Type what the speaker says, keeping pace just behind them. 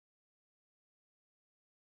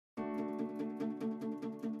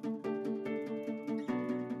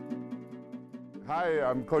Hi,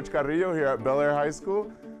 I'm Coach Carrillo here at Bel Air High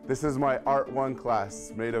School. This is my Art 1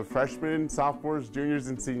 class, made of freshmen, sophomores, juniors,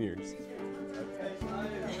 and seniors.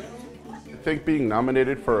 I think being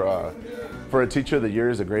nominated for a Teacher of the Year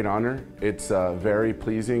is a great honor. It's very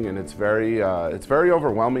pleasing, and it's very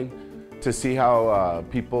overwhelming to see how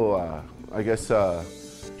people,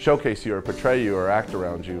 showcase you or portray you or act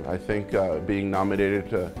around you. I think being nominated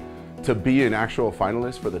to be an actual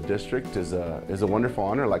finalist for the district is a wonderful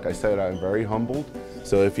honor. Like I said, I'm very humbled.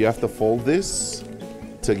 So if you have to fold this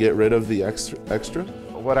to get rid of the extra.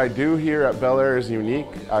 What I do here at Bel Air is unique.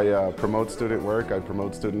 I promote student work, I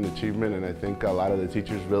promote student achievement, and I think a lot of the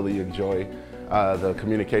teachers really enjoy the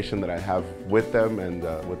communication that I have with them and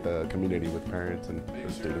with the community, with parents and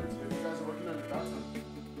the students.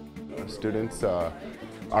 Students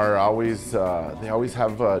are always, they always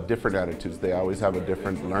have different attitudes. They always have a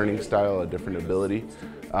different learning style, a different ability.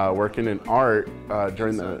 Working in art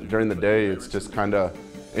during the day, it's just kind of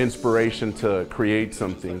inspiration to create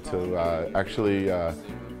something, to actually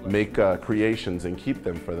make creations and keep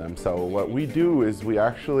them for them. So what we do is we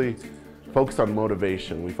actually focus on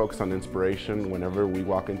motivation. We focus on inspiration. Whenever we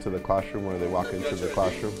walk into the classroom or they walk into the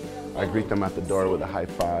classroom, I greet them at the door with a high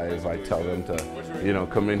five. I tell them to,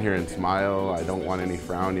 come in here and smile. I don't want any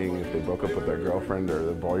frowning. If they broke up with their girlfriend or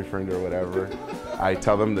their boyfriend or whatever, I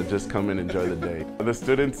tell them to just come and enjoy the day. The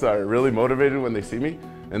students are really motivated when they see me,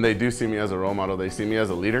 and they do see me as a role model. They see me as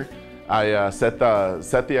a leader. I set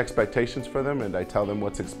the expectations for them, and I tell them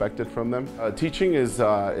what's expected from them. Teaching is,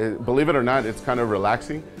 believe it or not, it's kind of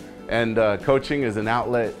relaxing. And coaching is an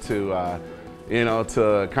outlet to,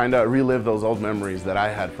 to kind of relive those old memories that I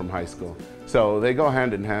had from high school. So they go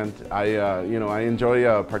hand in hand. I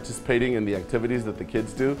enjoy participating in the activities that the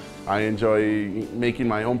kids do. I enjoy making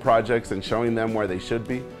my own projects and showing them where they should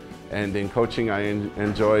be. And in coaching, I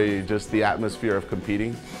enjoy just the atmosphere of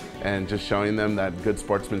competing and just showing them that good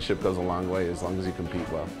sportsmanship goes a long way as long as you compete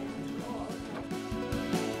well.